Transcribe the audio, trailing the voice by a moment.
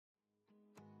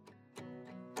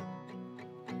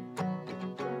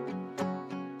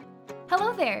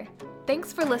Hello there!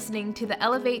 Thanks for listening to the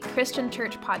Elevate Christian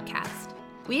Church podcast.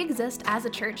 We exist as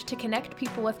a church to connect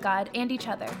people with God and each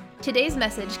other. Today's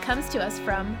message comes to us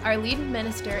from our lead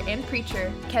minister and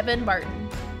preacher, Kevin Barton.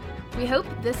 We hope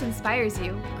this inspires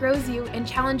you, grows you, and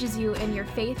challenges you in your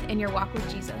faith and your walk with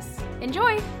Jesus.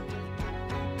 Enjoy!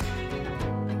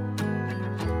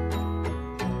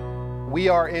 We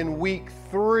are in week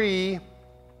 3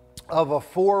 of a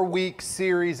 4-week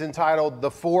series entitled The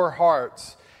Four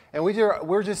Hearts. And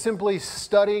we're just simply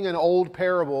studying an old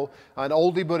parable, an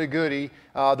oldie but a goodie,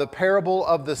 the parable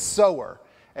of the sower.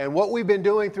 And what we've been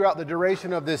doing throughout the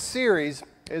duration of this series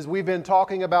is we've been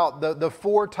talking about the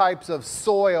 4 types of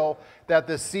soil that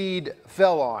the seed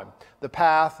fell on. The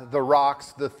path, the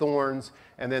rocks, the thorns,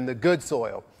 and then the good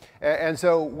soil. And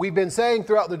so we've been saying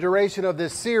throughout the duration of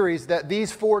this series that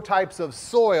these 4 types of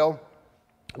soil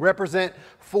represent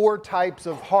 4 types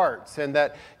of hearts, and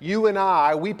that you and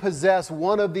I, we possess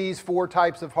one of these 4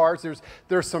 types of hearts.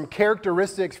 There's some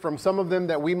characteristics from some of them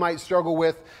that we might struggle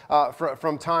with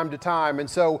from time to time. And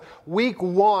so week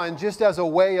 1, just as a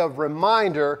way of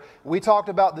reminder, we talked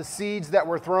about the seeds that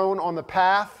were thrown on the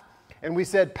path. And we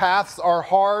said paths are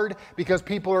hard because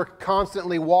people are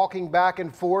constantly walking back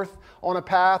and forth on a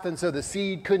path, and so the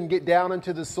seed couldn't get down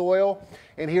into the soil.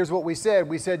 And here's what we said.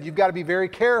 We said you've got to be very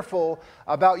careful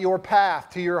about your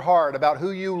path to your heart, about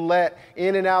who you let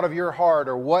in and out of your heart,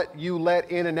 or what you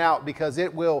let in and out, because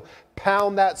it will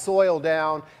pound that soil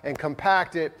down and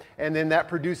compact it, and then that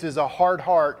produces a hard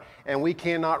heart, and we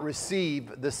cannot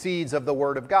receive the seeds of the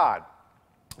Word of God.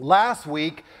 Last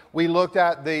week, we looked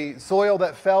at the soil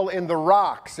that fell in the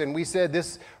rocks, and we said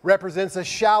this represents a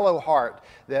shallow heart.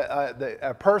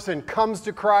 A person comes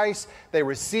to Christ, they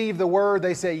receive the Word,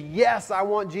 they say, yes, I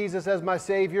want Jesus as my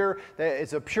Savior.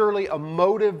 It's a purely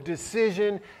emotive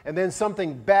decision, and then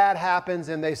something bad happens,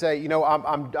 and they say, you know,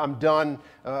 I'm done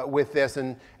with this.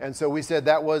 And so we said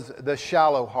that was the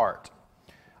shallow heart.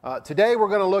 Today, we're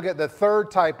going to look at the 3rd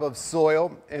type of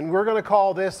soil, and we're going to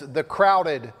call this the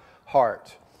crowded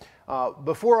heart.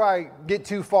 Before I get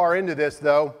too far into this,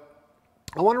 though,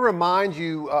 I want to remind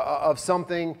you of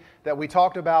something that we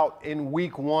talked about in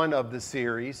week 1 of the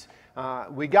series.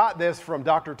 We got this from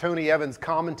Dr. Tony Evans'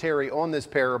 commentary on this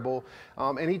parable,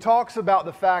 and he talks about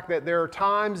the fact that there are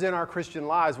times in our Christian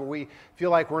lives where we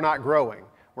feel like we're not growing.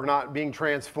 We're not being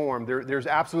transformed. There's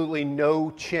absolutely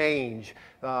no change.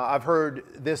 I've heard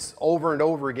this over and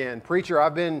over again. Preacher,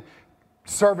 I've been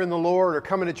serving the Lord or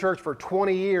coming to church for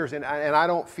 20 years and I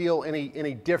don't feel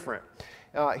any different.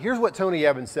 Here's what Tony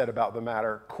Evans said about the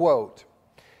matter, quote,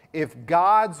 "If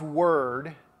God's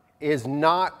word is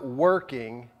not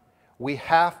working, we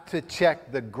have to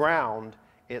check the ground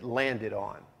it landed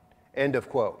on." End of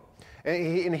quote.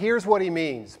 And here's what he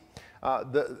means.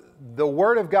 The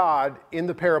word of God in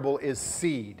the parable is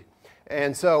seed.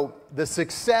 And so the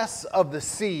success of the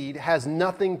seed has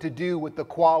nothing to do with the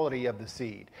quality of the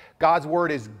seed. God's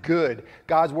word is good.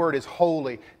 God's word is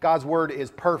holy. God's word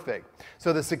is perfect.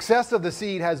 So the success of the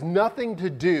seed has nothing to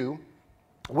do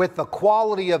with the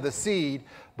quality of the seed,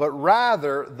 but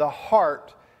rather the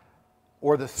heart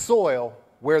or the soil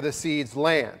where the seeds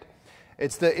land.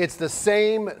 It's the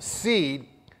same seed,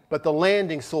 but the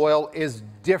landing soil is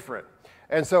different.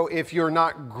 And so if you're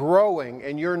not growing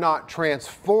and you're not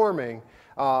transforming,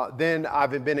 then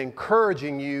I've been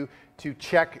encouraging you to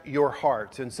check your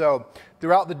hearts. And so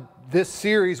throughout this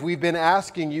series, we've been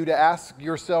asking you to ask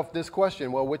yourself this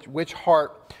question. Well, which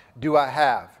heart do I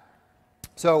have?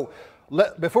 So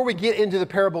before we get into the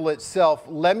parable itself,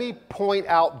 let me point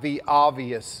out the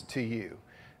obvious to you.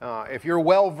 If you're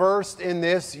well-versed in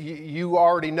this, you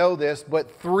already know this,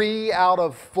 but 3 out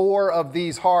of 4 of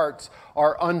these hearts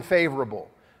are unfavorable.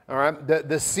 All right?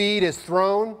 The seed is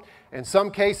thrown. In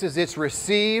some cases, it's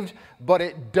received, but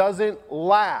it doesn't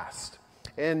last.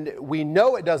 And we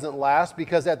know it doesn't last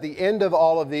because at the end of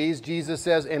all of these, Jesus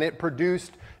says, and it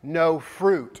produced no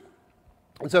fruit.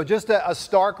 And so just a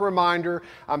stark reminder,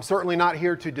 I'm certainly not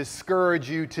here to discourage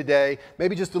you today,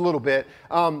 maybe just a little bit,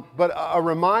 but a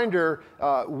reminder,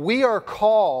 we are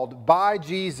called by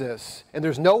Jesus, and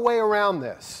there's no way around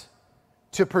this,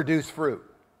 to produce fruit.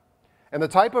 And the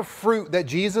type of fruit that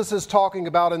Jesus is talking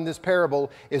about in this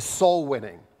parable is soul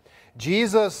winning.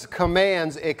 Jesus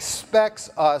commands,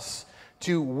 expects us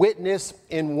to witness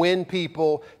and win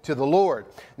people to the Lord.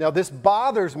 Now, this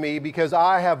bothers me because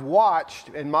I have watched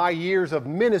in my years of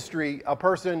ministry a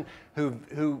person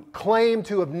who claimed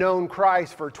to have known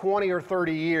Christ for 20 or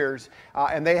 30 years,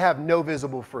 and they have no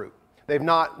visible fruit. They've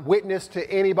not witnessed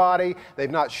to anybody. They've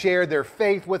not shared their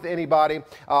faith with anybody.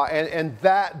 And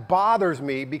that bothers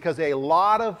me because a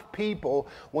lot of people,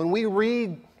 when we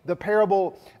read the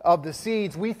parable of the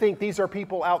seeds, we think these are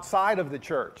people outside of the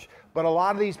church. But a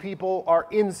lot of these people are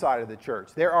inside of the church.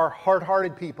 There are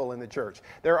hard-hearted people in the church.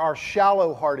 There are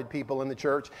shallow-hearted people in the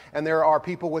church. And there are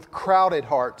people with crowded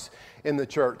hearts in the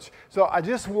church. So I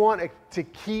just want to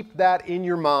keep that in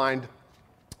your mind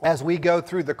as we go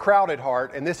through the crowded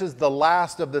heart. And this is the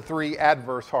last of the 3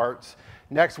 adverse hearts.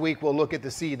 Next week, we'll look at the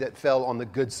seed that fell on the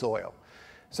good soil.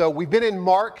 So we've been in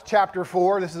Mark chapter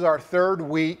 4. This is our 3rd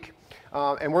week.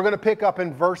 And we're going to pick up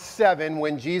in verse 7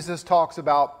 when Jesus talks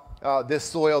about this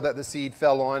soil that the seed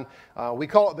fell on. We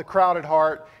call it the crowded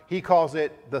heart. He calls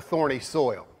it the thorny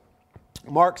soil.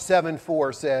 Mark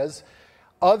 7:4 says,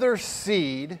 "Other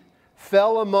seed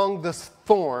fell among the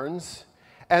thorns,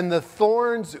 and the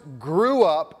thorns grew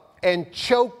up and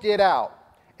choked it out,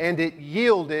 and it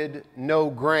yielded no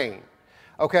grain."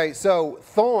 Okay, so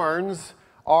thorns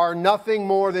are nothing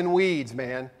more than weeds,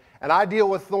 man. And I deal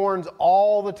with thorns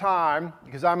all the time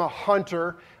because I'm a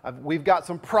hunter. We've got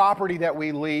some property that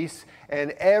we lease,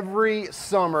 and every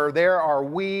summer there are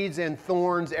weeds and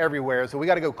thorns everywhere. So we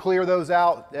got to go clear those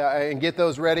out and get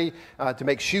those ready to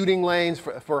make shooting lanes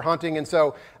for hunting. And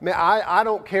so I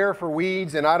don't care for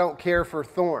weeds and I don't care for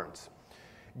thorns.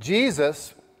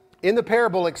 Jesus, in the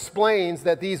parable, explains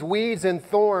that these weeds and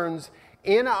thorns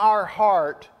in our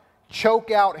heart choke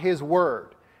out His word.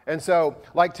 And so,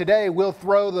 like today, we'll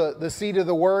throw the seed of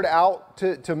the word out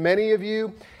to many of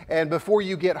you, and before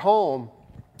you get home,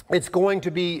 it's going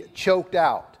to be choked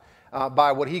out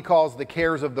by what he calls the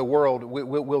cares of the world.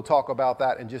 We'll talk about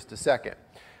that in just a second.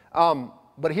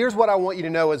 But here's what I want you to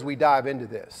know as we dive into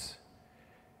this.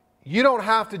 You don't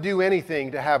have to do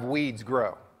anything to have weeds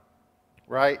grow,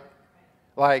 right?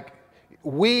 Like,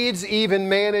 weeds even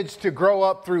manage to grow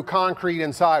up through concrete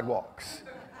and sidewalks.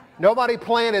 Nobody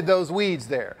planted those weeds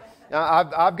there.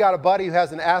 I've got a buddy who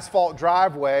has an asphalt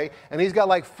driveway, and he's got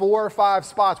like 4 or 5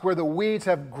 spots where the weeds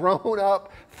have grown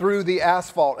up through the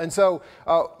asphalt. And so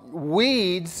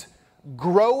weeds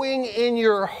growing in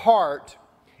your heart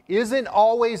isn't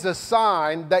always a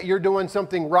sign that you're doing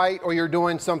something right or you're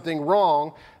doing something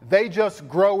wrong. They just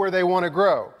grow where they want to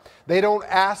grow. They don't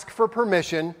ask for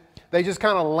permission. They just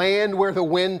kind of land where the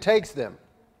wind takes them.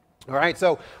 All right,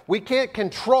 so we can't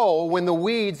control when the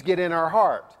weeds get in our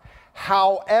heart.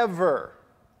 However,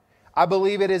 I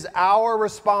believe it is our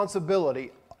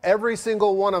responsibility. Every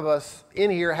single one of us in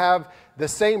here have the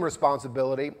same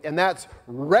responsibility, and that's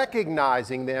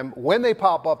recognizing them when they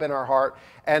pop up in our heart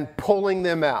and pulling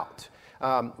them out.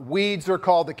 Weeds are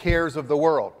called the cares of the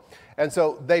world. And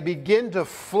so they begin to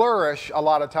flourish a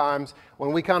lot of times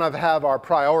when we kind of have our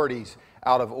priorities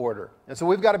out of order. And so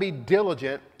we've got to be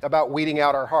diligent about weeding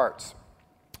out our hearts.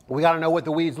 We got to know what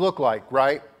the weeds look like,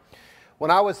 right?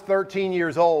 When I was 13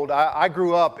 years old, I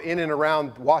grew up in and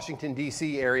around Washington,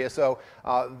 D.C. area. So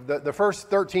the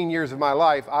first 13 years of my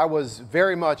life, I was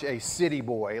very much a city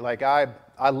boy. Like I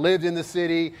lived in the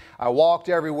city. I walked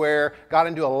everywhere, got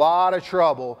into a lot of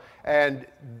trouble. And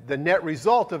the net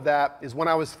result of that is when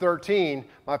I was 13,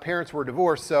 my parents were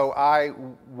divorced. So I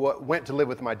went to live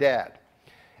with my dad.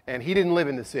 And he didn't live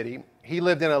in the city. He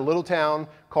lived in a little town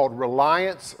called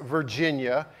Reliance,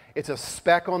 Virginia. It's a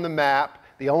speck on the map.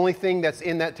 The only thing that's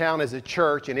in that town is a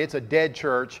church, and it's a dead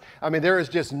church. I mean, there is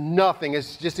just nothing.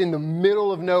 It's just in the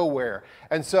middle of nowhere.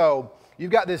 And so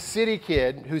you've got this city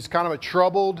kid who's kind of a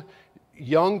troubled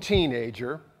young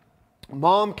teenager.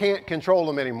 Mom can't control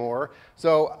him anymore.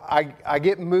 So I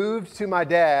get moved to my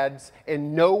dad's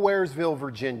in Nowheresville,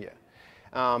 Virginia.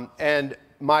 And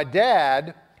my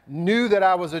dad knew that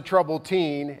I was a troubled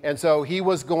teen, and so he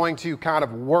was going to kind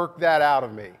of work that out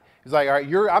of me. He's like, all right,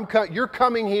 you're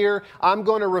coming here, I'm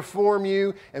going to reform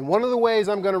you, and one of the ways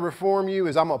I'm going to reform you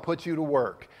is I'm going to put you to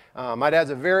work. My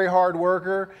dad's a very hard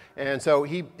worker, and so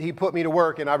he put me to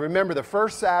work, and I remember the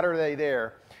first Saturday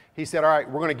there, he said, all right,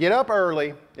 we're going to get up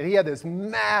early, and he had this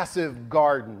massive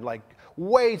garden, like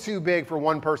way too big for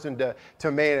one person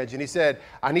to manage, and he said,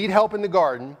 I need help in the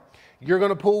garden, you're going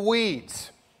to pull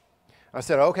weeds. I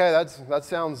said, okay, that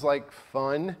sounds like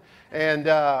fun.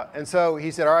 And so he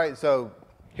said, all right, so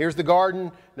here's the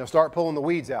garden. Now start pulling the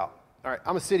weeds out. All right,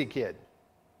 I'm a city kid.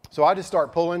 So I just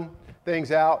start pulling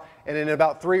things out. And in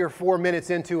about 3 or 4 minutes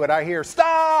into it, I hear,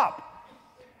 stop!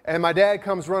 And my dad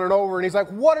comes running over and he's like,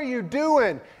 what are you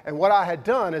doing? And what I had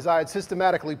done is I had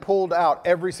systematically pulled out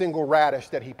every single radish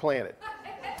that he planted.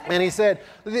 And he said,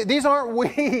 these aren't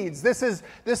weeds. This is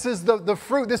the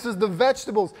fruit. This is the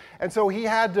vegetables. And so he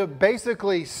had to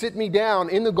basically sit me down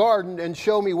in the garden and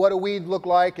show me what a weed looked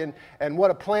like and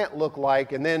what a plant looked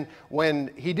like. And then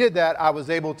when he did that, I was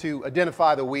able to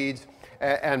identify the weeds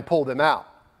and pull them out.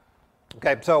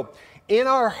 Okay, so in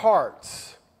our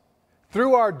hearts,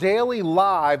 through our daily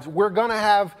lives, we're going to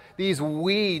have these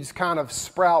weeds kind of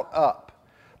sprout up.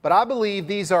 But I believe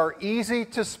these are easy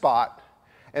to spot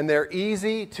and they're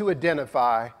easy to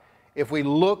identify if we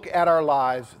look at our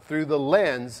lives through the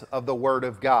lens of the Word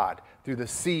of God, through the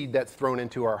seed that's thrown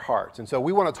into our hearts. And so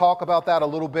we want to talk about that a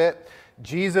little bit.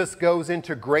 Jesus goes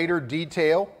into greater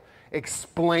detail,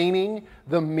 explaining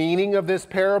the meaning of this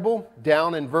parable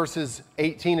down in verses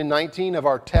 18 and 19 of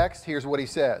our text. Here's what he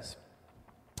says.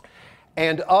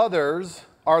 And others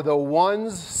are the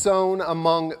ones sown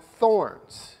among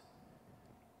thorns.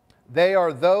 They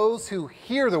are those who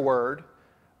hear the word,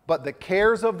 but the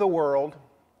cares of the world,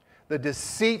 the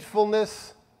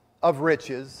deceitfulness of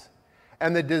riches,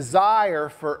 and the desire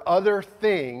for other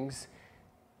things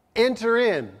enter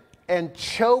in and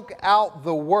choke out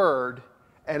the word,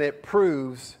 and it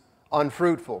proves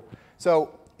unfruitful.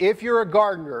 So if you're a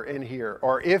gardener in here,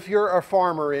 or if you're a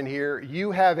farmer in here,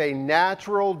 you have a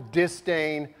natural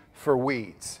disdain for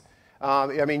weeds.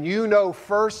 You know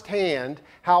firsthand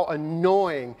how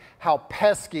annoying, how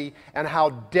pesky, and how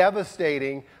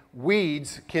devastating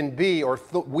weeds can be, or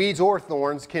weeds or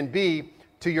thorns can be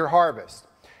to your harvest.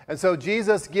 And so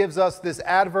Jesus gives us this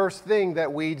adverse thing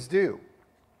that weeds do.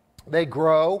 They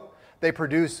grow, they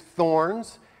produce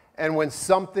thorns, and when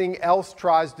something else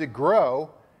tries to grow,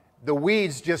 the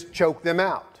weeds just choke them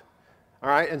out. All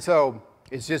right, and so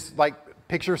it's just like,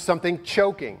 picture something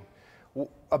choking.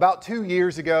 About 2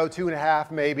 years ago,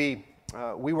 2.5 maybe,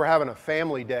 we were having a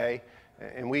family day,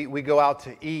 and we go out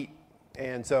to eat.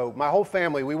 And so my whole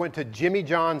family, we went to Jimmy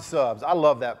John's Subs. I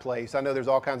love that place. I know there's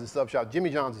all kinds of sub shops. Jimmy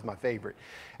John's is my favorite.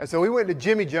 And so we went to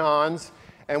Jimmy John's,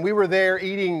 and we were there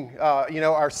eating,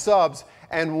 our subs.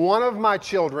 And one of my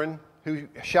children, who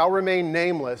shall remain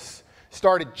nameless,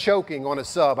 started choking on a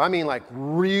sub. I mean, like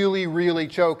really, really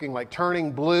choking, like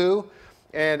turning blue.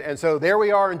 And so there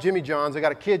we are in Jimmy John's. I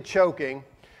got a kid choking.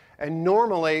 And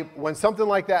normally, when something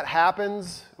like that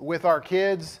happens with our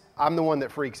kids, I'm the one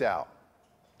that freaks out.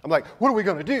 I'm like, what are we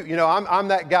going to do? I'm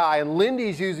that guy. And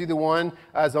Lindy's usually the one,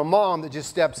 as a mom, that just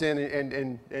steps in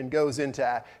and goes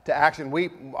into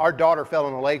action. Our daughter fell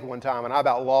in a lake one time, and I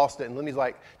about lost it. And Lindy's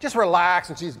like, just relax.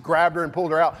 And she's grabbed her and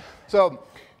pulled her out.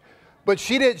 But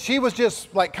she was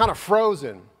just like kind of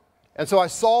frozen. And so I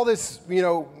saw this,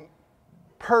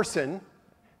 person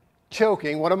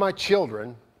choking, one of my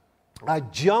children. I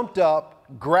jumped up,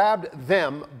 grabbed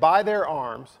them by their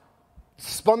arms,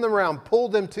 spun them around,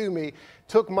 pulled them to me,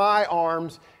 took my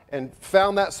arms and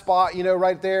found that spot,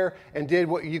 right there, and did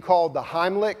what you call the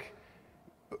Heimlich.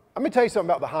 Let me tell you something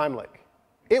about the Heimlich.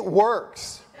 It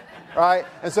works, right?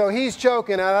 And so he's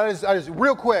choking, and I just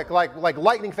real quick, like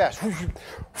lightning fast,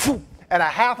 and a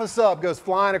half a sub goes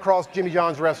flying across Jimmy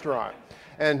John's restaurant.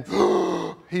 And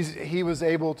he was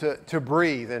able to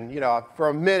breathe. And, for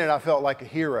a minute, I felt like a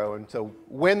hero. And so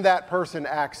when that person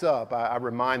acts up, I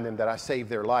remind them that I saved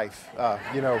their life,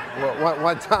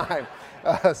 one time.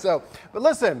 But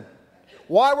listen,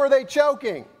 why were they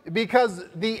choking? Because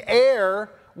the air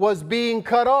was being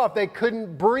cut off. They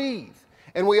couldn't breathe.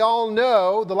 And we all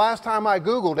know, the last time I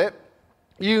Googled it,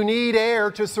 you need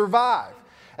air to survive.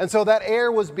 And so that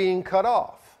air was being cut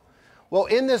off. Well,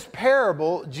 in this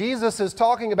parable, Jesus is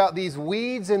talking about these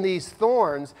weeds and these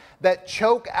thorns that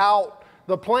choke out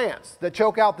the plants, that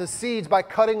choke out the seeds by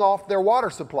cutting off their water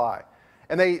supply.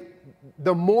 And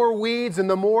the more weeds and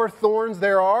the more thorns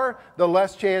there are, the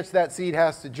less chance that seed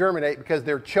has to germinate because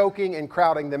they're choking and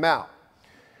crowding them out.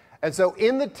 And so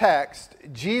in the text,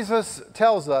 Jesus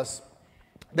tells us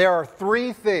there are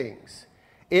 3 things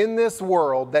in this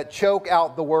world that choke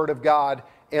out the Word of God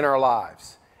in our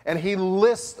lives. And he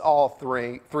lists all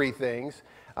three things.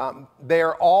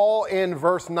 They're all in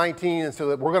verse 19, and so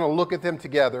that we're going to look at them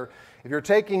together. If you're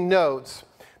taking notes,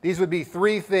 these would be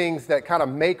 3 things that kind of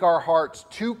make our hearts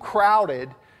too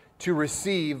crowded to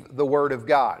receive the Word of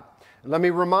God. Let me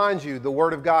remind you, the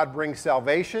Word of God brings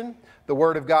salvation. The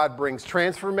Word of God brings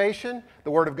transformation.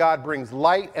 The Word of God brings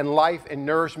light and life and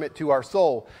nourishment to our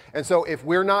soul. And so if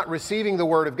we're not receiving the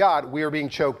Word of God, we are being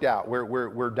choked out.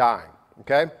 We're dying,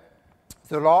 okay?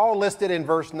 So they're all listed in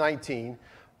verse 19.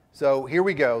 So here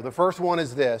we go. The first one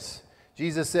is this.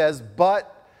 Jesus says,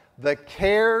 but the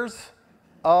cares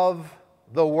of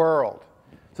the world.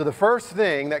 So the first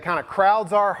thing that kind of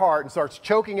crowds our heart and starts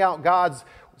choking out God's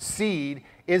seed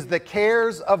is the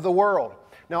cares of the world.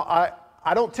 Now,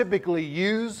 I don't typically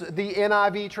use the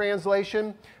NIV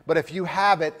translation, but if you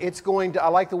have it, I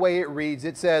like the way it reads.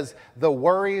 It says, the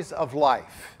worries of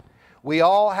life. We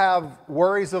all have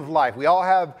worries of life. We all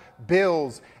have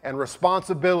bills and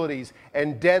responsibilities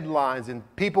and deadlines and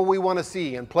people we want to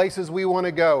see and places we want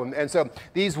to go. And so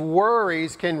these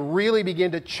worries can really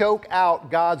begin to choke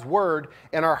out God's word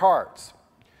in our hearts.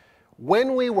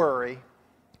 When we worry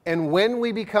and when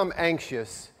we become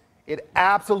anxious, it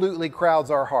absolutely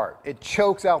crowds our heart. It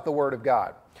chokes out the word of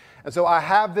God. And so I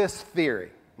have this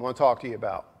theory I want to talk to you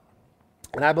about.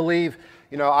 And I believe,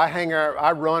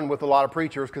 I run with a lot of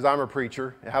preachers because I'm a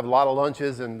preacher. I have a lot of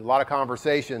lunches and a lot of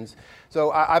conversations.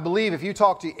 So I believe if you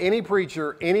talk to any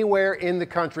preacher anywhere in the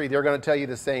country, they're going to tell you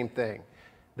the same thing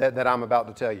that I'm about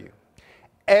to tell you.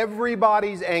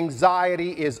 Everybody's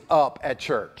anxiety is up at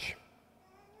church.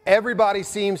 Everybody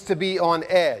seems to be on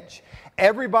edge.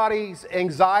 Everybody's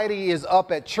anxiety is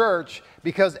up at church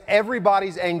because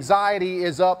everybody's anxiety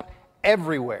is up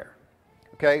everywhere.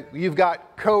 Okay? You've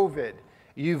got COVID.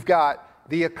 You've got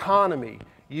the economy.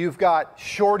 You've got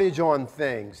shortage on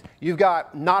things. You've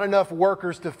got not enough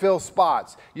workers to fill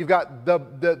spots. You've got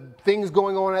the things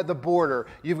going on at the border.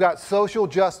 You've got social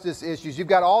justice issues. You've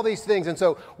got all these things. And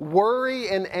so worry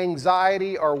and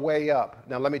anxiety are way up.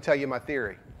 Now, let me tell you my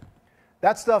theory.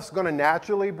 That stuff's going to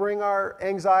naturally bring our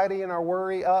anxiety and our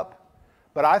worry up.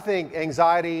 But I think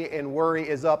anxiety and worry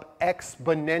is up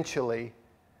exponentially,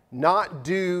 not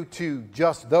due to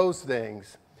just those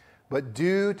things, but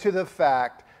due to the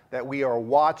fact that we are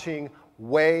watching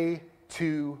way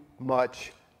too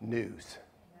much news.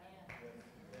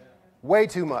 Way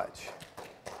too much.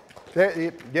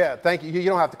 Yeah, thank you. You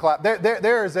don't have to clap.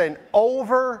 There is an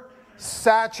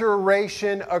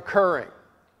oversaturation occurring.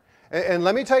 And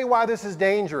let me tell you why this is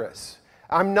dangerous.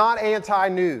 I'm not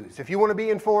anti-news. If you want to be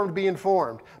informed,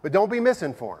 but don't be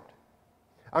misinformed.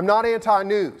 I'm not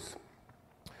anti-news.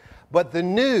 But the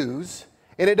news,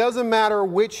 and it doesn't matter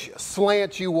which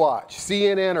slant you watch,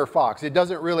 CNN or Fox, it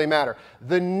doesn't really matter.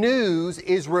 The news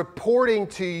is reporting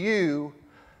to you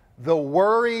the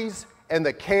worries and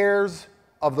the cares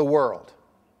of the world.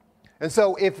 And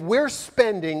so if we're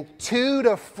spending 2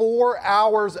 to 4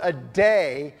 hours a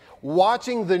day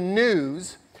watching the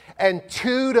news and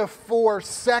 2 to 4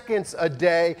 seconds a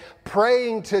day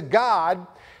praying to God,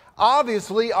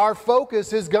 obviously our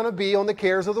focus is going to be on the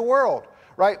cares of the world,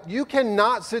 right? You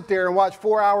cannot sit there and watch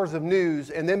 4 hours of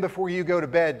news and then before you go to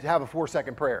bed have a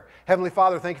 4-second prayer. Heavenly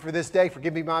Father, thank you for this day.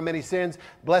 Forgive me my many sins.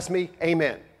 Bless me.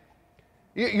 Amen.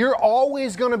 You're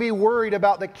always going to be worried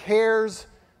about the cares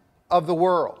of the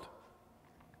world.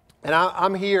 And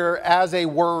I'm here as a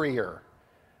worrier.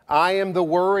 I am the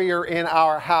worrier in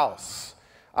our house.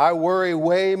 I worry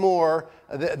way more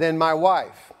than my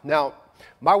wife. Now,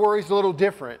 my worry's a little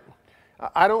different.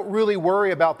 I don't really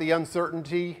worry about the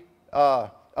uncertainty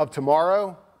of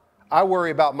tomorrow. I worry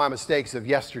about my mistakes of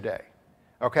yesterday.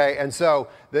 Okay? And so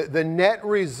the net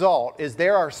result is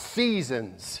there are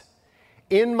seasons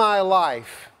in my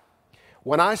life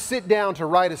when I sit down to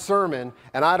write a sermon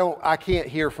and I can't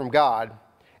hear from God.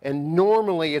 And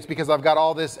normally it's because I've got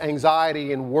all this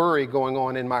anxiety and worry going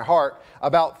on in my heart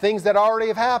about things that already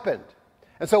have happened.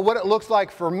 And so what it looks like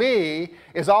for me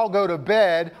is I'll go to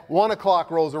bed, 1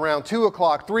 o'clock rolls around, 2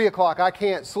 o'clock, 3 o'clock, I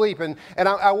can't sleep. And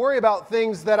I worry about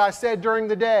things that I said during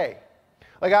the day.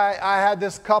 Like I had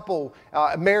this couple,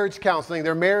 marriage counseling,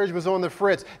 their marriage was on the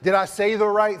fritz. Did I say the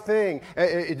right thing?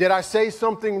 Did I say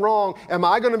something wrong? Am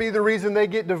I going to be the reason they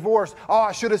get divorced? Oh,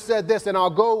 I should have said this. And I'll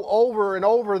go over and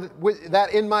over with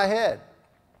that in my head.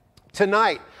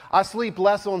 Tonight, I sleep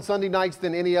less on Sunday nights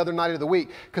than any other night of the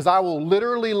week because I will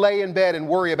literally lay in bed and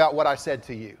worry about what I said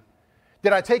to you.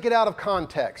 Did I take it out of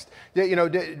context?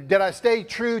 Did I stay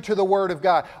true to the Word of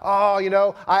God?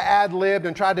 Oh, I ad-libbed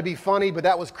and tried to be funny, but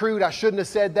that was crude. I shouldn't have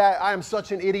said that. I am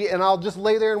such an idiot. And I'll just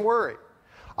lay there and worry.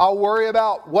 I'll worry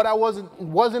about what I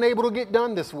wasn't able to get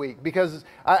done this week because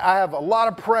I have a lot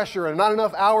of pressure and not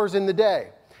enough hours in the day.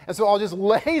 And so I'll just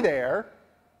lay there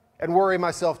and worry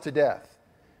myself to death.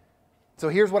 So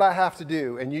here's what I have to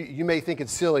do. And you may think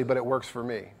it's silly, but it works for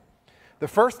me. The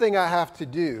first thing I have to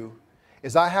do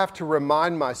is I have to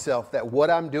remind myself that what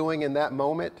I'm doing in that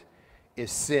moment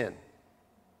is sin.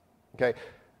 Okay?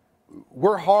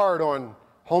 We're hard on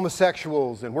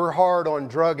homosexuals and we're hard on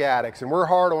drug addicts and we're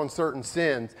hard on certain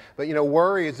sins. But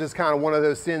worry is just kind of one of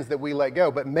those sins that we let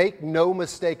go. But make no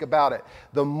mistake about it.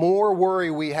 The more worry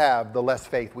we have, the less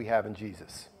faith we have in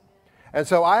Jesus. And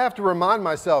so I have to remind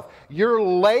myself, you're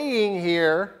laying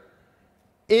here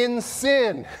in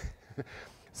sin.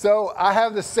 So I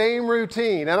have the same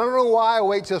routine. And I don't know why I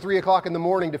wait till 3 o'clock in the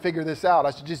morning to figure this out.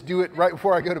 I should just do it right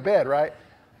before I go to bed, right?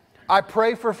 I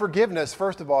pray for forgiveness.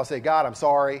 First of all, I say, God, I'm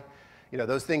sorry.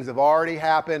 Those things have already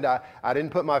happened. I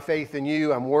didn't put my faith in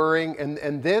you. I'm worrying.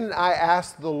 And then I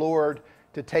ask the Lord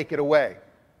to take it away.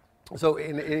 So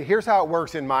here's how it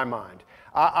works in my mind.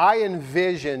 I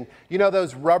envision, you know,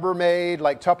 those Rubbermaid,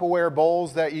 like Tupperware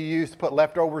bowls that you use to put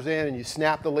leftovers in, and you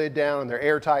snap the lid down and they're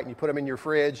airtight and you put them in your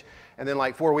fridge. And then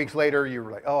like 4 weeks later,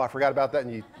 you're like, oh, I forgot about that.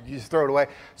 And you just throw it away.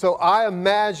 So I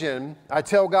imagine, I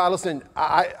tell God, listen,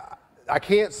 I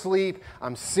can't sleep.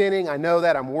 I'm sinning. I know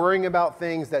that. I'm worrying about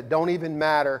things that don't even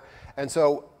matter. And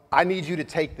so I need you to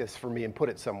take this for me and put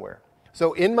it somewhere.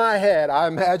 So in my head, I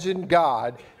imagine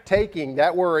God taking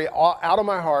that worry out of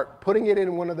my heart, putting it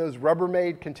in one of those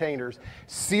Rubbermaid containers,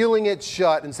 sealing it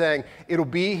shut and saying, it'll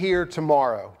be here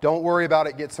tomorrow. Don't worry about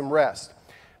it. Get some rest.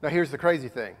 Now, here's the crazy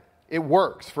thing. It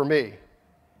works for me.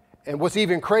 And what's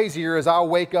even crazier is I'll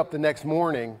wake up the next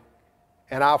morning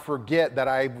and I'll forget that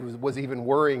I was even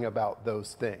worrying about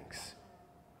those things.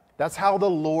 That's how the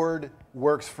Lord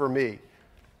works for me.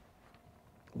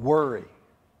 Worry.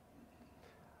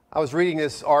 I was reading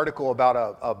this article about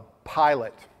a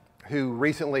pilot who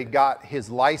recently got his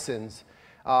license,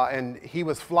 and he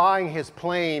was flying his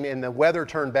plane and the weather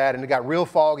turned bad and it got real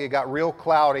foggy, it got real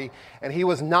cloudy, and he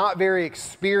was not very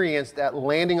experienced at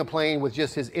landing a plane with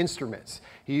just his instruments.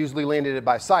 He usually landed it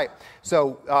by sight.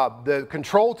 So the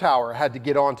control tower had to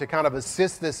get on to kind of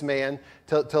assist this man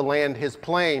to land his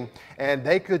plane, and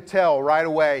they could tell right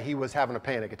away he was having a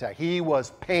panic attack. He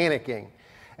was panicking.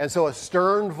 And so a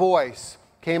stern voice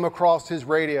came across his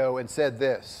radio and said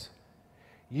this: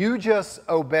 you just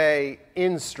obey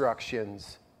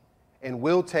instructions and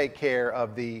we'll take care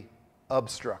of the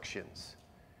obstructions.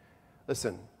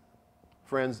 Listen,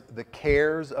 friends, the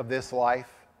cares of this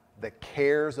life, the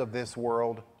cares of this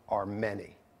world are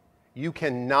many. You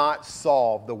cannot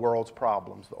solve the world's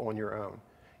problems on your own.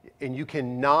 And you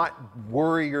cannot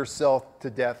worry yourself to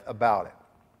death about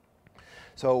it.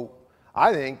 So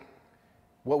I think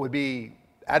what would be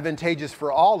advantageous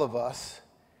for all of us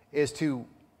is to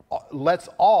let's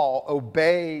all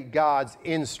obey God's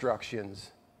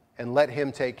instructions and let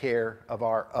Him take care of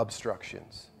our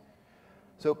obstructions.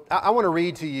 So I want to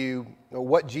read to you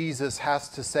what Jesus has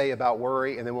to say about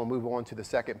worry, and then we'll move on to the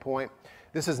second point.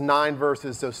 This is 9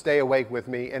 verses, so stay awake with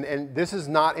me. And this is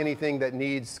not anything that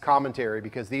needs commentary,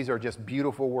 because these are just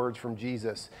beautiful words from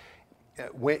Jesus.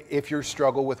 If you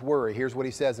struggle with worry, here's what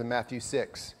He says in Matthew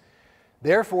 6.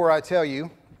 Therefore, I tell you,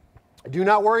 do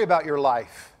not worry about your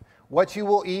life, what you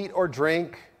will eat or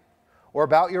drink, or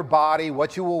about your body,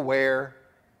 what you will wear.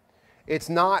 Is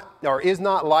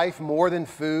not life more than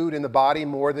food, and the body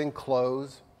more than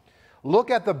clothes?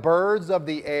 Look at the birds of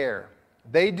the air.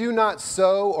 They do not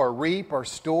sow or reap or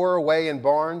store away in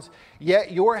barns,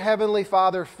 yet your heavenly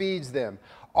Father feeds them.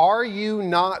 Are you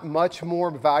not much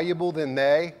more valuable than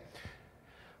they?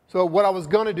 So what I was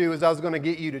going to do is I was going to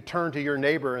get you to turn to your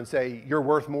neighbor and say, you're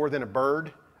worth more than a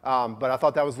bird. But I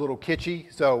thought that was a little kitschy.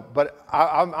 But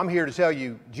I'm here to tell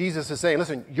you, Jesus is saying,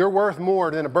 listen, you're worth more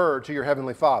than a bird to your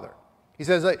heavenly Father. He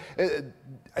says,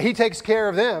 He takes care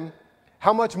of them.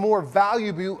 How much more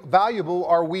valuable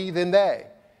are we than they?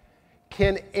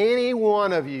 Can any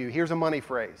one of you, here's a money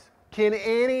phrase, can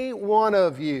any one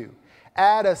of you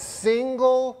add a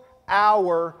single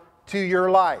hour to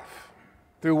your life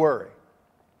through worry?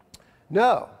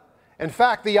 No. In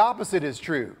fact, the opposite is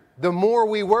true. The more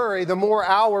we worry, the more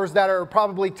hours that are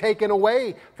probably taken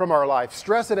away from our life.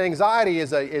 Stress and anxiety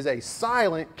is a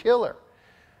silent killer.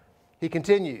 He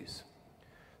continues.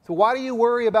 So why do you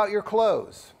worry about your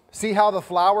clothes? See how the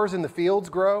flowers in the fields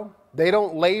grow? They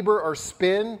don't labor or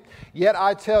spin. Yet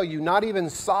I tell you, not even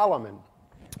Solomon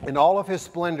in all of his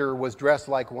splendor was dressed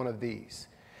like one of these.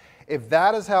 If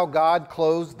that is how God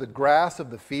clothes the grass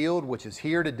of the field, which is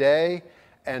here today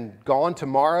and gone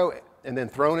tomorrow and then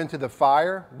thrown into the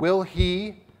fire, will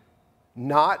He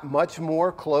not much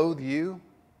more clothe you,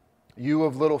 you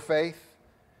of little faith?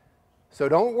 So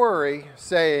don't worry,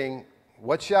 saying,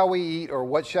 what shall we eat, or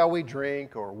what shall we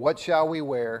drink, or what shall we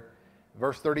wear?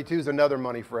 Verse 32 is another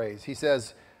money phrase. He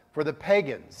says, for the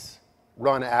pagans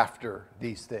run after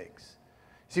these things.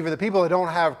 See, for the people that don't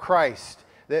have Christ,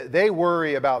 they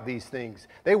worry about these things.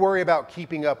 They worry about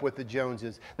keeping up with the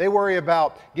Joneses. They worry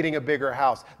about getting a bigger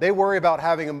house. They worry about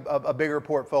having a bigger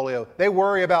portfolio. They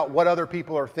worry about what other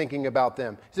people are thinking about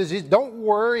them. He says, don't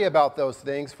worry about those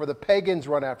things, for the pagans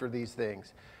run after these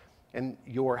things. And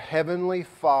your heavenly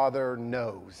Father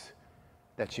knows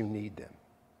that you need them.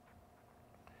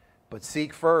 But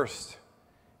seek first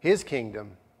His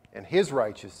kingdom and His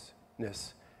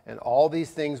righteousness, and all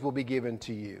these things will be given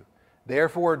to you.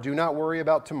 Therefore, do not worry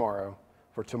about tomorrow,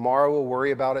 for tomorrow will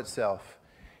worry about itself.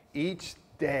 Each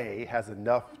day has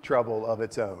enough trouble of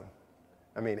its own.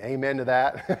 I mean, amen to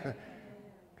that?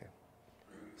 Okay.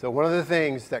 So one of the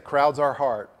things that crowds our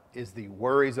heart is the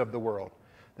worries of the world.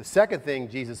 The second thing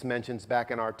Jesus mentions back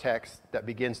in our text that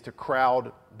begins to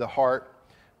crowd the heart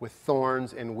with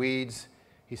thorns and weeds,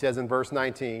 he says in verse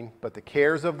 19, but the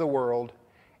cares of the world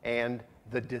and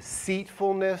the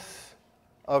deceitfulness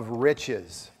of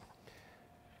riches.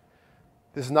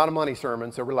 This is not a money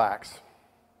sermon, so relax.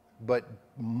 But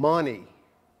money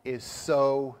is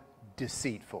so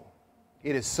deceitful.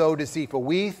 It is so deceitful.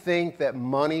 We think that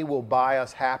money will buy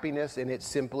us happiness, and it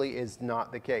simply is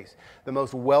not the case. The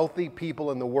most wealthy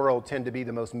people in the world tend to be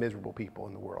the most miserable people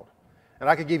in the world. And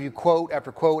I could give you quote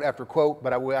after quote after quote,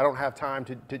 but I don't have time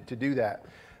to do that.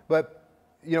 But,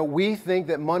 we think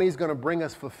that money is going to bring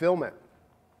us fulfillment,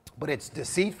 but it's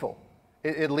deceitful.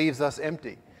 It leaves us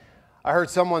empty. I heard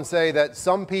someone say that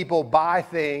some people buy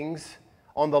things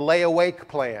on the lay awake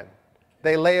plan.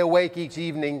 They lay awake each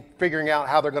evening figuring out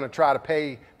how they're going to try to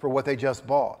pay for what they just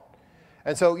bought.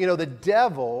 And so, the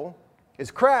devil is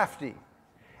crafty,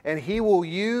 and he will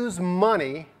use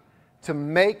money to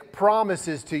make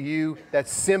promises to you that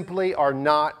simply are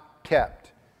not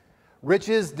kept.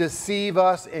 Riches deceive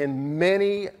us in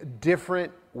many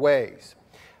different ways.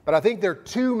 But I think there are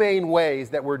two main ways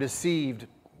that we're deceived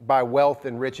by wealth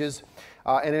and riches.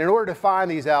 And in order to find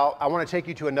these out, I want to take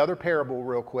you to another parable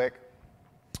real quick.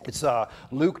 It's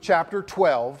Luke chapter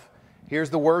 12. Here's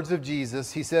the words of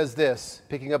Jesus. He says this,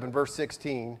 picking up in verse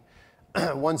 16.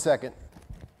 1 second.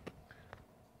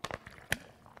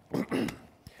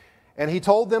 And he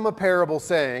told them a parable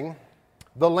saying,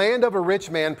 the land of a rich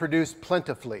man produced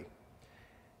plentifully.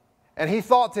 And he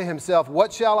thought to himself,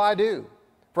 what shall I do?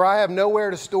 For I have nowhere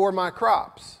to store my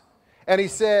crops. And he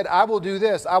said, I will do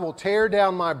this. I will tear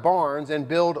down my barns and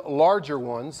build larger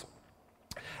ones.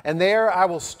 And there I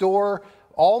will store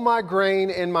all my grain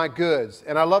and my goods.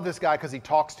 And I love this guy because he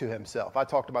talks to himself. I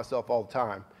talk to myself all the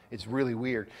time. It's really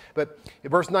weird. But in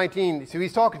verse 19, so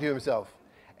he's talking to himself.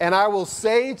 And I will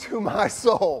say to my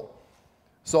soul,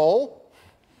 soul,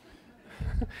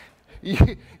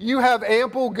 you have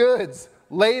ample goods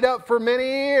laid up for many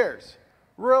years.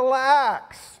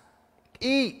 Relax,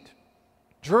 eat,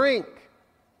 drink,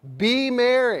 be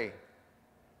merry.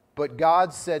 But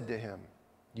God said to him,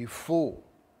 you fool,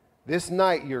 this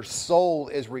night your soul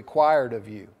is required of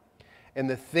you, and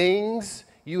the things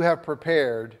you have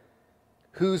prepared,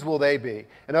 whose will they be?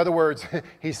 In other words,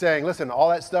 he's saying, listen, all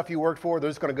that stuff you worked for, they're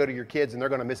just going to go to your kids and they're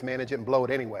going to mismanage it and blow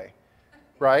it anyway,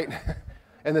 right?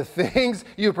 And the things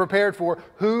you prepared for,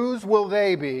 whose will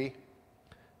they be?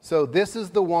 So this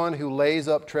is the one who lays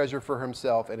up treasure for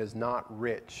himself and is not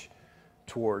rich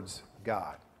towards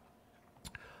God.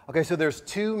 Okay, so there's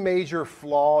two major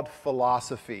flawed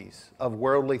philosophies of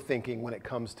worldly thinking when it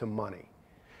comes to money.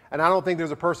 And I don't think there's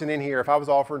a person in here, if I was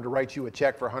offering to write you a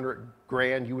check for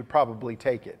 $100,000, you would probably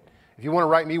take it. If you want to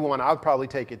write me one, I would probably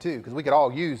take it too, because we could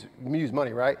all use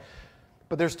money, right?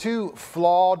 But there's two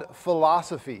flawed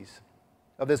philosophies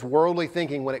of this worldly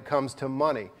thinking when it comes to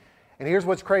money. And here's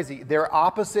what's crazy. They're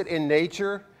opposite in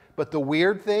nature, but the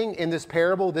weird thing in this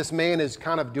parable, this man is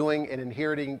kind of doing and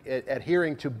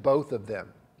adhering to both of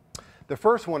them. The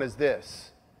first one is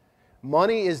this.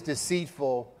 Money is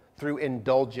deceitful through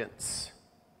indulgence.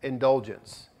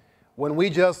 Indulgence. When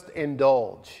we just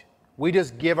indulge, we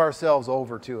just give ourselves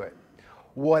over to it.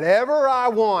 Whatever I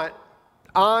want,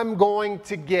 I'm going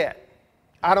to get.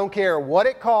 I don't care what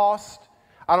it costs.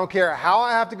 I don't care how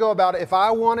I have to go about it. If I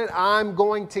want it, I'm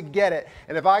going to get it.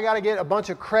 And if I got to get a bunch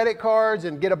of credit cards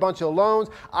and get a bunch of loans,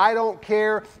 I don't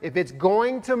care. If it's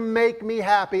going to make me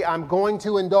happy, I'm going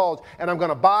to indulge. And I'm going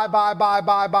to buy.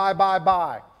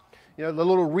 You know, the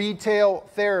little retail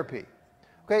therapy.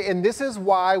 Okay, and this is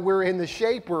why we're in the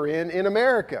shape we're in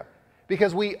America.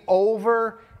 Because we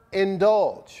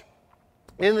overindulge.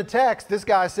 In the text, this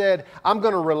guy said, I'm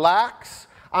going to relax,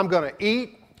 I'm going to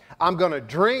eat, I'm going to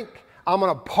drink, I'm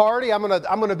going to party, I'm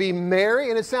going to be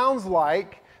merry, and it sounds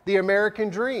like the American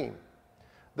dream.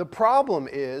 The problem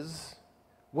is,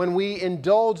 when we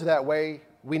indulge that way,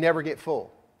 we never get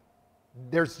full.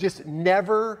 There's just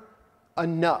never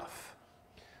enough.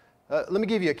 Let me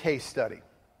give you a case study.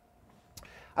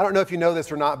 I don't know if you know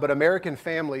this or not, but American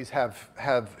families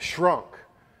have shrunk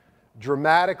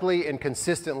dramatically and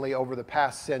consistently over the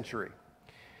past century.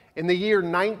 In the year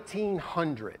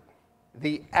 1900,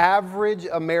 the average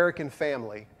American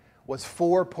family was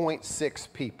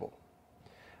 4.6 people.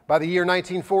 By the year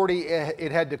 1940,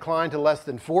 it had declined to less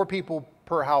than 4 people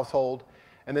per household,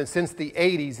 and then since the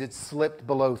 80s, it slipped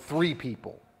below 3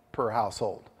 people per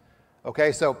household.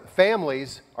 Okay, so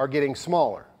families are getting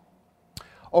smaller.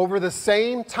 Over the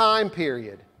same time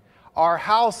period, our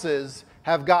houses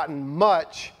have gotten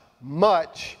much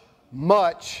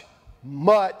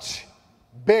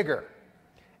bigger.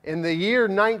 In the year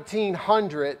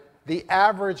 1900, the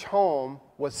average home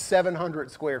was 700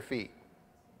 square feet.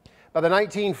 By the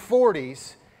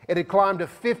 1940s, it had climbed to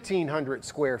 1,500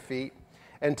 square feet.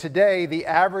 And today, the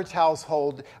average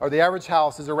household, or the average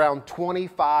house, is around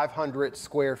 2,500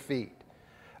 square feet.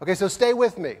 Okay, so stay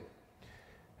with me.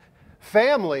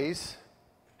 Families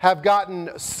have gotten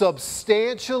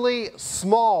substantially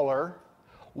smaller,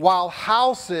 while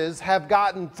houses have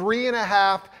gotten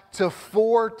 3.5 to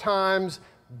 4 times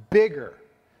bigger.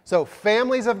 So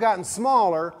families have gotten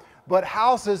smaller, but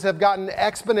houses have gotten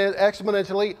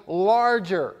exponentially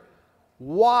larger.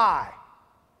 Why?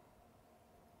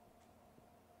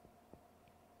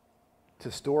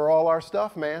 To store all our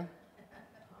stuff, man.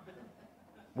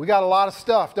 We got a lot of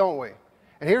stuff, don't we?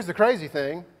 And here's the crazy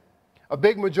thing. A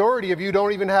big majority of you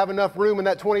don't even have enough room in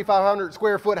that 2,500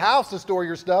 square foot house to store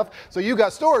your stuff, so you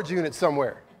got storage units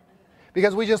somewhere.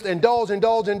 Because we just indulge.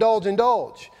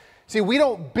 See, we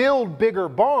don't build bigger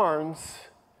barns,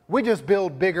 we just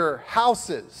build bigger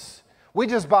houses. We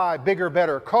just buy bigger,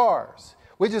 better cars.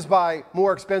 We just buy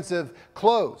more expensive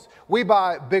clothes. We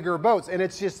buy bigger boats. And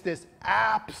it's just this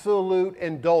absolute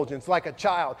indulgence, like a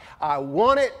child. I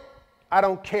want it. I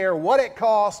don't care what it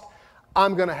costs.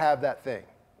 I'm going to have that thing.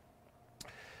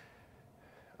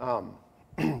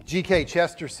 G.K.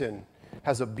 Chesterton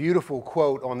has a beautiful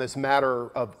quote on this matter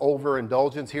of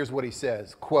overindulgence. Here's what he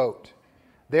says, quote,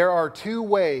 "There are 2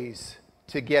 ways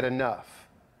to get enough.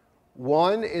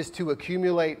 One is to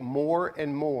accumulate more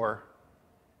and more,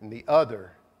 and the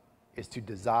other is to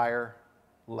desire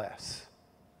less."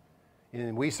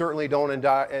 And we certainly don't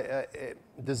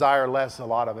desire less, a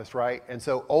lot of us, right? And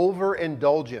so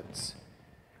overindulgence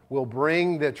will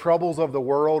bring the troubles of the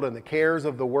world and the cares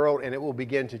of the world, and it will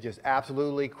begin to just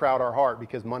absolutely crowd our heart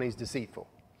because money's deceitful.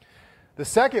 The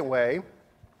second way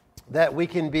that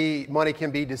money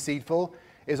can be deceitful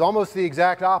is almost the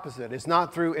exact opposite. It's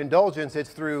not through indulgence,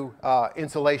 it's through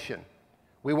insulation.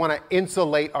 We want to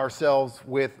insulate ourselves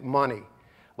with money.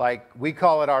 Like we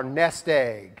call it our nest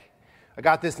egg. I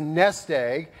got this nest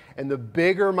egg, and the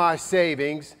bigger my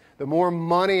savings, the more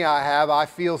money I have, I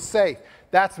feel safe.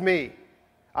 That's me.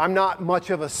 I'm not much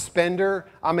of a spender.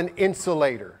 I'm an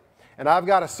insulator. And I've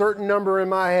got a certain number in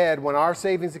my head. When our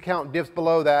savings account dips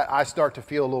below that, I start to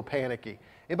feel a little panicky.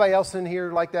 Anybody else in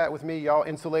here like that with me? Y'all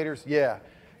insulators? Yeah.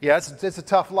 Yeah, it's a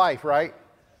tough life, right?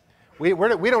 We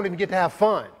don't even get to have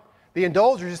fun. The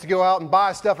indulger is just to go out and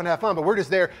buy stuff and have fun, but we're just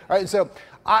there. Right? And so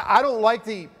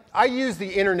I use the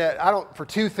internet for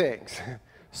 2 things.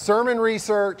 Sermon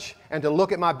research and to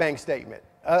look at my bank statement.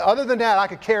 Other than that, I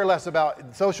could care less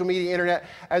about social media, internet.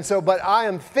 And so, but I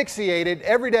am fixated.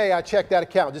 Every day I check that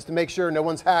account just to make sure no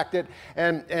one's hacked it.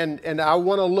 And I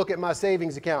want to look at my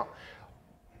savings account.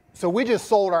 So we just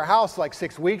sold our house like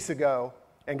 6 weeks ago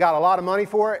and got a lot of money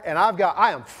for it. And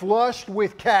I am flushed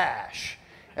with cash.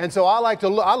 And so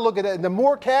I look at it, and the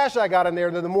more cash I got in there,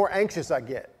 the more anxious I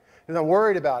get. And I'm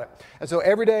worried about it. And so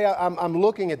every day I'm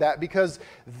looking at that because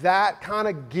that kind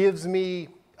of gives me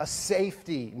a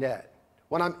safety net.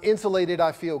 When I'm insulated,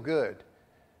 I feel good.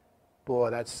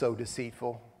 Boy, that's so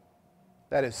deceitful.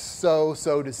 That is so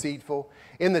deceitful.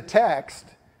 In the text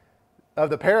of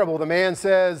the parable, the man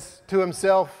says to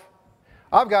himself,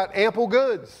 I've got ample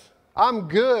goods. I'm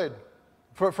good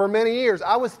for many years.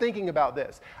 I was thinking about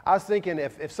this. I was thinking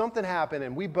if something happened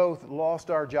and we both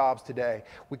lost our jobs today,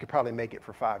 we could probably make it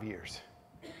for 5 years.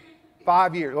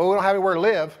 5 years. Well, we don't have anywhere to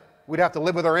live. We'd have to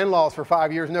live with our in-laws for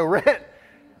 5 years, no rent,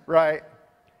 right?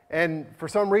 And for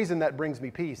some reason that brings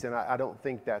me peace, and I don't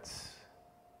think that's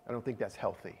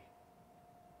healthy.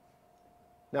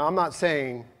 Now, I'm not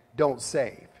saying don't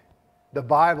save. The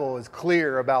Bible is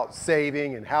clear about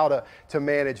saving and how to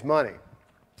manage money.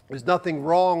 There's nothing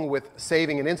wrong with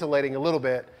saving and insulating a little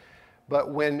bit,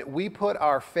 but when we put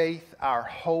our faith, our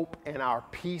hope, and our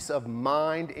peace of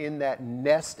mind in that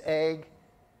nest egg,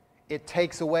 it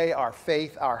takes away our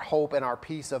faith, our hope, and our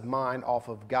peace of mind off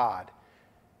of God,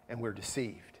 and we're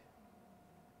deceived.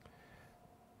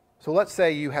 So let's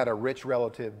say you had a rich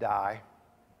relative die,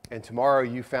 and tomorrow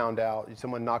you found out,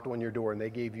 someone knocked on your door and they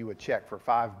gave you a check for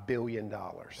 $5 billion.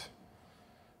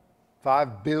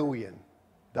 $5 billion.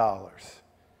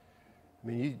 I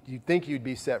mean, you'd think you'd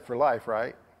be set for life,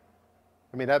 right?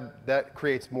 I mean, that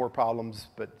creates more problems,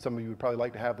 but some of you would probably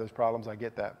like to have those problems. I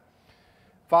get that.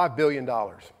 $5 billion.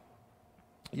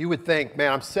 You would think,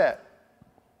 man, I'm set.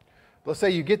 Let's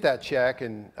say you get that check,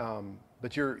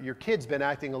 but your kid's been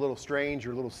acting a little strange,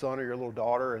 your little son or your little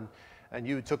daughter, and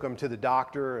you took them to the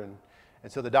doctor, and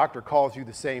so the doctor calls you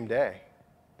the same day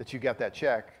that you got that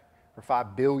check for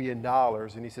 $5 billion,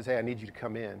 and he says, hey, I need you to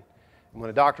come in. And when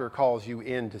a doctor calls you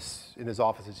in his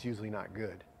office, it's usually not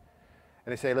good.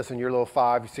 and they say, listen, your little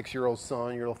 5, 6-year-old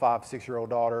son, your little 5, 6-year-old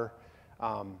daughter,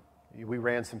 we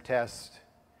ran some tests,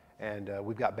 and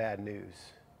we've got bad news.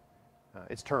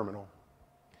 It's terminal.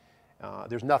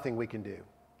 There's nothing we can do.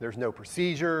 There's no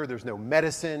procedure. There's no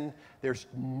medicine. There's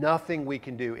nothing we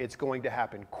can do. It's going to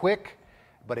happen quick,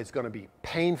 but it's going to be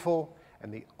painful.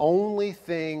 And the only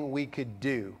thing we could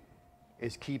do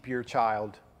is keep your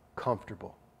child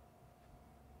comfortable.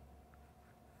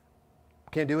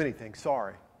 Can't do anything.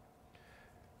 Sorry.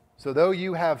 So though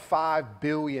you have $5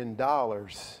 billion,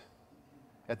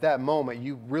 at that moment,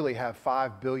 you really have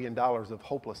 $5 billion of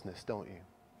hopelessness, don't you?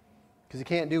 Because you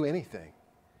can't do anything.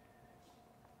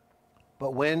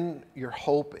 But when your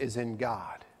hope is in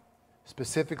God,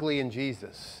 specifically in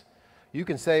Jesus, you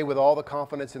can say with all the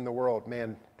confidence in the world,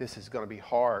 man, this is going to be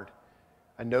hard.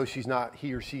 I know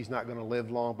he or she's not going to live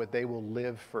long, but they will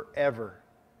live forever,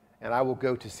 and I will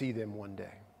go to see them one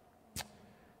day.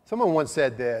 Someone once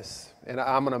said this, and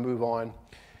I'm going to move on,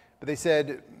 but they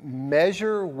said,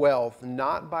 measure wealth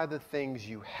not by the things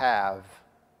you have,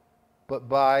 but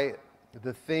by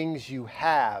the things you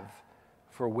have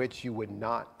for which you would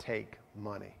not take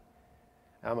money.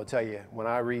 And I'm going to tell you, when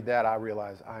I read that, I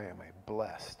realize I am a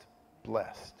blessed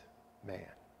man.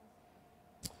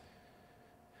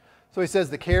 So he says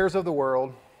the cares of the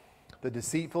world, the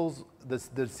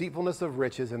deceitfulness of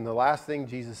riches, and the last thing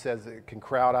Jesus says that can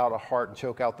crowd out a heart and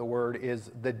choke out the word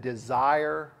is the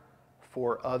desire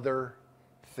for other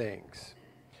things.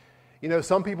 You know,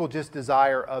 some people just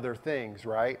desire other things,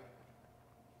 right?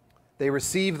 They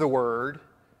receive the word,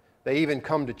 they even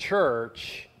come to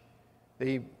church,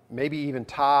 they maybe even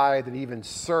tithe and even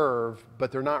serve,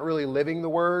 but they're not really living the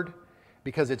word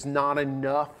because it's not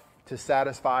enough to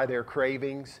satisfy their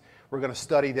cravings. We're going to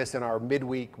study this in our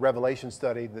midweek Revelation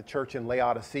study. The church in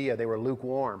Laodicea, they were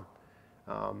lukewarm.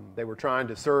 They were trying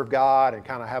to serve God and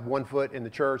kind of have one foot in the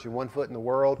church and one foot in the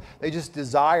world. They just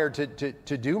desired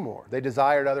to do more. They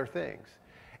desired other things.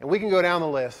 And we can go down the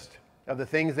list of the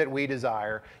things that we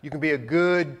desire. You can be a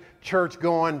good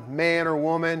church-going man or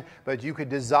woman, but you could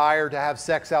desire to have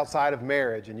sex outside of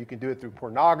marriage, and you can do it through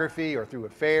pornography or through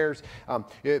affairs.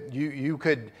 You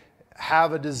could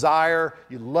have a desire,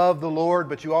 you love the Lord,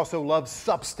 but you also love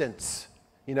substance.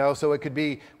 You know, so it could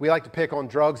be, we like to pick on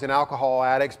drugs and alcohol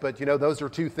addicts, but you know, those are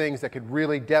two things that could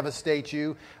really devastate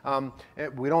you.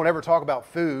 We don't ever talk about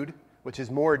food, which is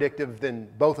more addictive than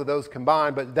both of those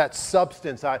combined, but that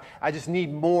substance, I just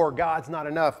need more. God's not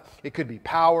enough. It could be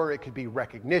power, it could be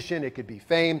recognition, it could be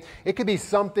fame, it could be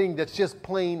something that's just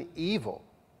plain evil,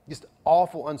 just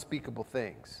awful, unspeakable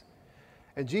things.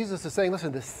 And Jesus is saying,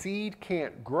 listen, the seed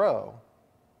can't grow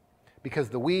because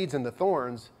the weeds and the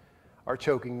thorns are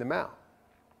choking them out.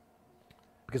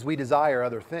 Because we desire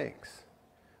other things.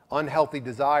 Unhealthy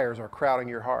desires are crowding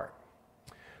your heart.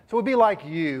 So it would be like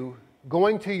you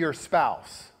going to your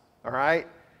spouse, all right,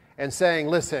 and saying,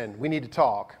 listen, we need to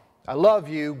talk. I love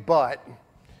you, but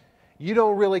you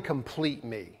don't really complete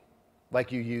me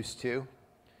like you used to.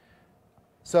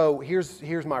 So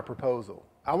here's my proposal.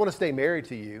 I want to stay married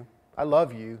to you. I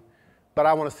love you, but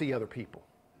I want to see other people.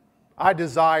 I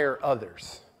desire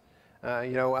others.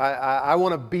 I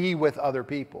want to be with other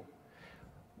people.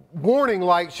 Warning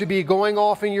lights should be going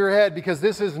off in your head because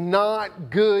this is not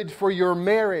good for your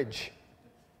marriage.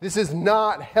 This is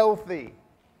not healthy.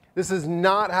 This is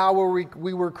not how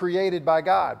we were created by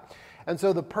God. And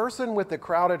so the person with the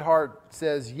crowded heart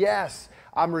says, yes,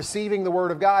 I'm receiving the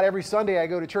Word of God. Every Sunday I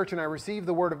go to church and I receive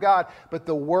the Word of God, but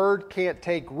the Word can't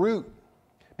take root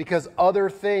because other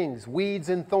things, weeds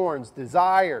and thorns,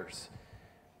 desires,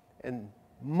 and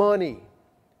money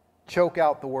choke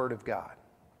out the Word of God.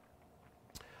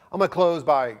 I'm going to close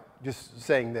by just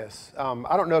saying this.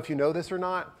 I don't know if you know this or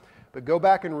not, but go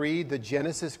back and read the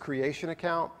Genesis creation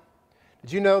account.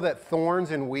 Did you know that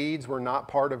thorns and weeds were not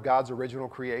part of God's original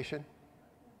creation?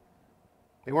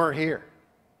 They weren't here.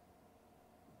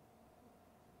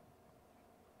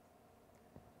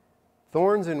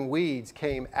 Thorns and weeds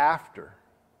came after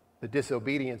the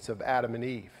disobedience of Adam and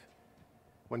Eve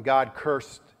when God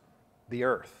cursed the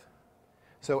earth.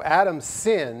 So Adam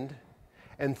sinned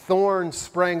and thorns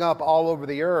sprang up all over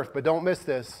the earth, but don't miss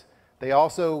this. They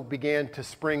also began to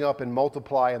spring up and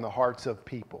multiply in the hearts of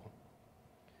people.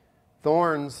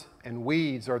 Thorns and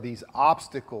weeds are these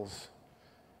obstacles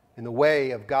in the way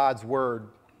of God's word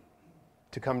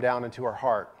to come down into our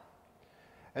heart.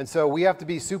 And so we have to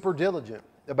be super diligent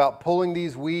about pulling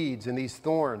these weeds and these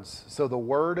thorns so the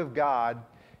word of God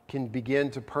can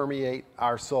begin to permeate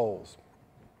our souls.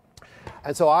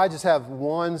 And so I just have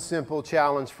one simple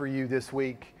challenge for you this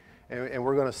week, and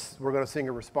we're going to sing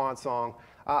a response song.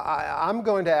 I'm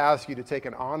going to ask you to take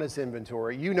an honest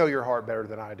inventory. You know your heart better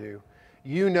than I do.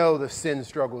 You know the sin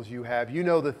struggles you have. You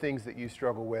know the things that you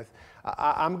struggle with.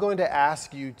 I'm going to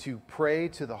ask you to pray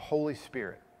to the Holy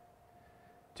Spirit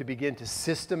to begin to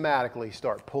systematically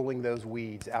start pulling those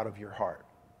weeds out of your heart.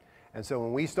 And so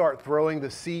when we start throwing the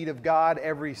seed of God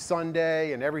every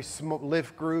Sunday and every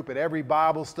lift group and every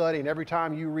Bible study and every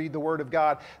time you read the Word of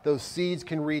God, those seeds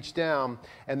can reach down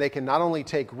and they can not only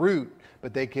take root,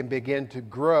 but they can begin to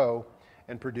grow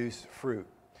and produce fruit.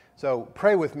 So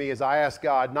pray with me as I ask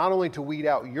God not only to weed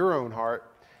out your own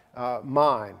heart,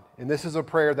 mine. And this is a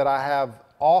prayer that I have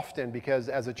often because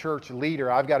as a church leader,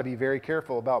 I've got to be very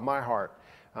careful about my heart.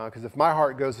 Because if my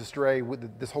heart goes astray,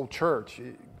 with this whole church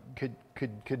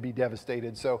could be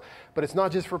devastated. So, but it's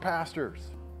not just for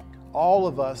pastors. All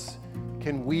of us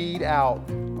can weed out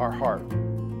our heart.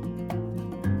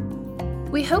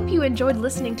 We hope you enjoyed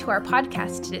listening to our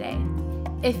podcast today.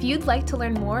 If you'd like to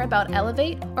learn more about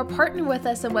Elevate or partner with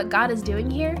us in what God is doing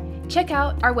here, check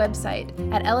out our website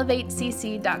at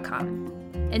elevatecc.com.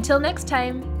 Until next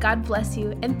time, God bless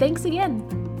you and thanks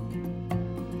again.